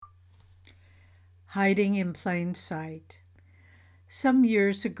Hiding in plain sight. Some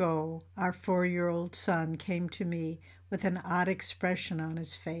years ago, our 4-year-old son came to me with an odd expression on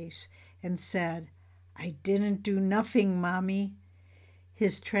his face and said, "I didn't do nothing, Mommy."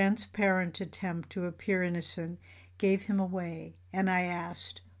 His transparent attempt to appear innocent gave him away, and I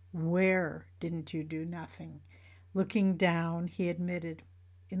asked, "Where didn't you do nothing?" Looking down, he admitted,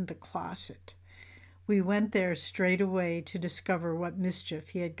 "In the closet." We went there straight away to discover what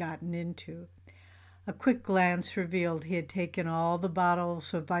mischief he had gotten into. A quick glance revealed he had taken all the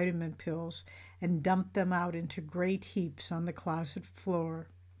bottles of vitamin pills and dumped them out into great heaps on the closet floor.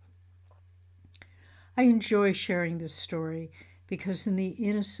 I enjoy sharing this story because in the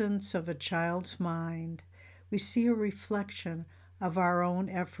innocence of a child's mind, we see a reflection of our own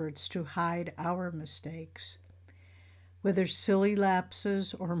efforts to hide our mistakes. Whether silly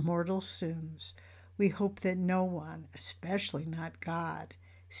lapses or mortal sins, we hope that no one, especially not God,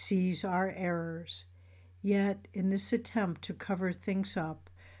 sees our errors. Yet, in this attempt to cover things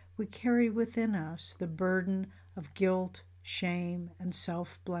up, we carry within us the burden of guilt, shame, and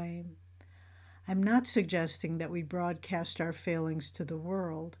self-blame. I'm not suggesting that we broadcast our failings to the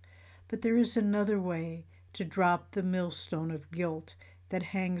world, but there is another way to drop the millstone of guilt that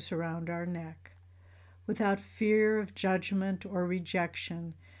hangs around our neck. Without fear of judgment or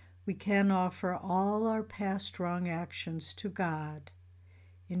rejection, we can offer all our past wrong actions to God.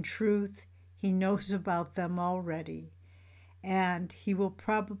 In truth, He knows about them already, and He will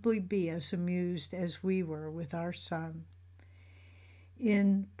probably be as amused as we were with our son.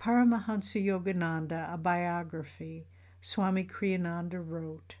 In Paramahansa Yogananda, a biography, Swami Kriyananda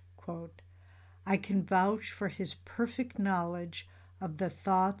wrote, quote, "I can vouch for his perfect knowledge of the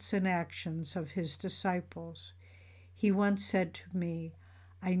thoughts and actions of his disciples. He once said to me,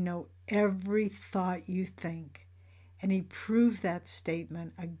 'I know every thought you think,' and he proved that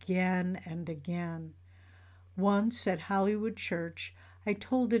statement again and again. Once at Hollywood Church, I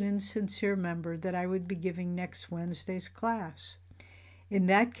told an insincere member that I would be giving next Wednesday's class. In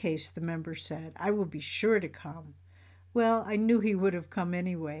that case, the member said, 'I will be sure to come.' Well, I knew he would have come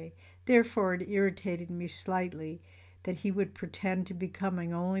anyway, therefore it irritated me slightly that he would pretend to be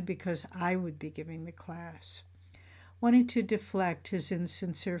coming only because I would be giving the class. Wanting to deflect his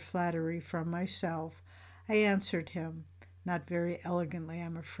insincere flattery from myself, I answered him, not very elegantly,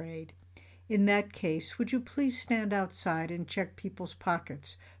 I'm afraid, 'In that case, would you please stand outside and check people's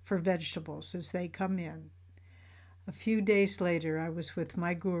pockets for vegetables as they come in?' A few days later, I was with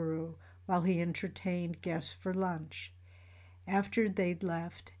my guru while he entertained guests for lunch. After they'd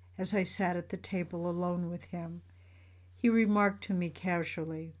left, as I sat at the table alone with him, he remarked to me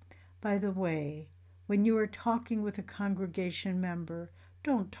casually, 'By the way, when you are talking with a congregation member,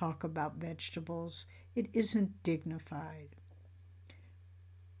 don't talk about vegetables. It isn't dignified.'"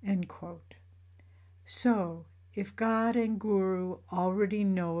 End quote. So, if God and Guru already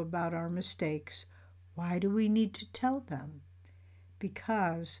know about our mistakes, why do we need to tell them?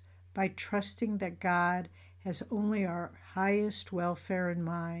 Because by trusting that God has only our highest welfare in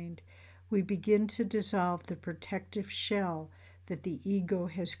mind, we begin to dissolve the protective shell that the ego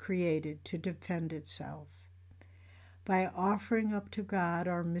has created to defend itself. By offering up to God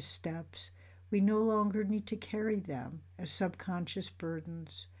our missteps, we no longer need to carry them as subconscious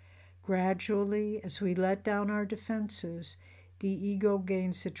burdens. Gradually, as we let down our defenses, the ego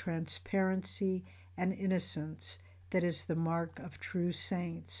gains the transparency and innocence that is the mark of true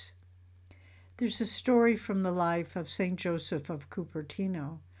saints. There's a story from the life of St. Joseph of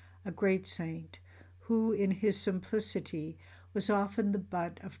Cupertino, a great saint, who in his simplicity was often the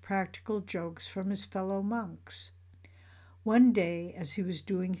butt of practical jokes from his fellow monks. One day, as he was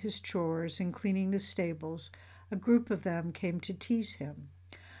doing his chores and cleaning the stables, a group of them came to tease him.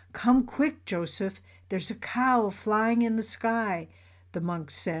 "Come quick, Joseph, there's a cow flying in the sky," the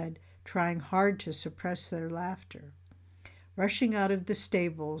monks said, trying hard to suppress their laughter. Rushing out of the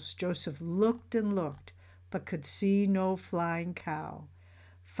stables, Joseph looked and looked, but could see no flying cow.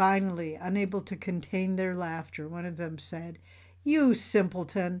 Finally, unable to contain their laughter, one of them said, "You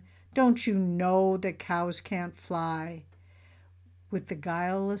simpleton, don't you know that cows can't fly?" With the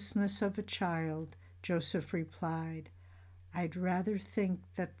guilelessness of a child, Joseph replied, "I'd rather think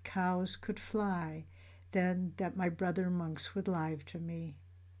that cows could fly than that my brother monks would lie to me."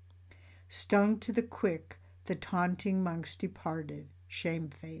 Stung to the quick, the taunting monks departed,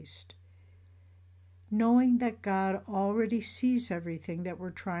 shamefaced. Knowing that God already sees everything that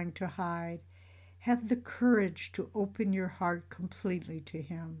we're trying to hide, have the courage to open your heart completely to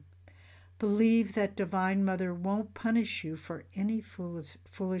Him. Believe that Divine Mother won't punish you for any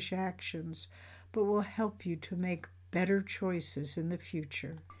foolish actions, but will help you to make better choices in the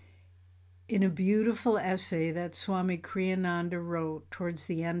future. In a beautiful essay that Swami Kriyananda wrote towards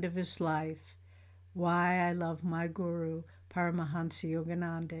the end of his life, Why I Love My Guru, Paramahansa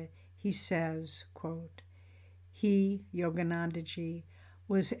Yogananda, he says, quote, He, Yoganandaji,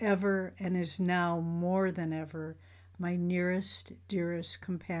 was ever and is now more than ever my nearest, dearest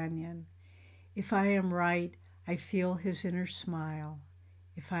companion. If I am right, I feel his inner smile.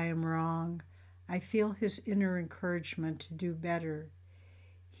 If I am wrong, I feel his inner encouragement to do better.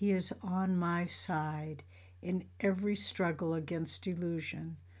 He is on my side in every struggle against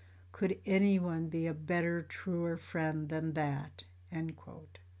delusion. Could anyone be a better, truer friend than that? End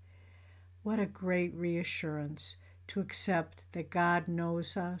quote. What a great reassurance to accept that God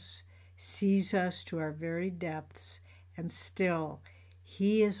knows us, sees us to our very depths, and still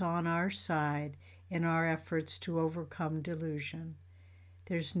He is on our side in our efforts to overcome delusion.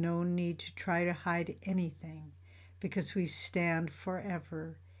 There's no need to try to hide anything because we stand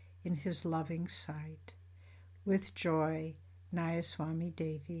forever in His loving sight. With joy, Nayaswami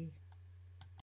Devi.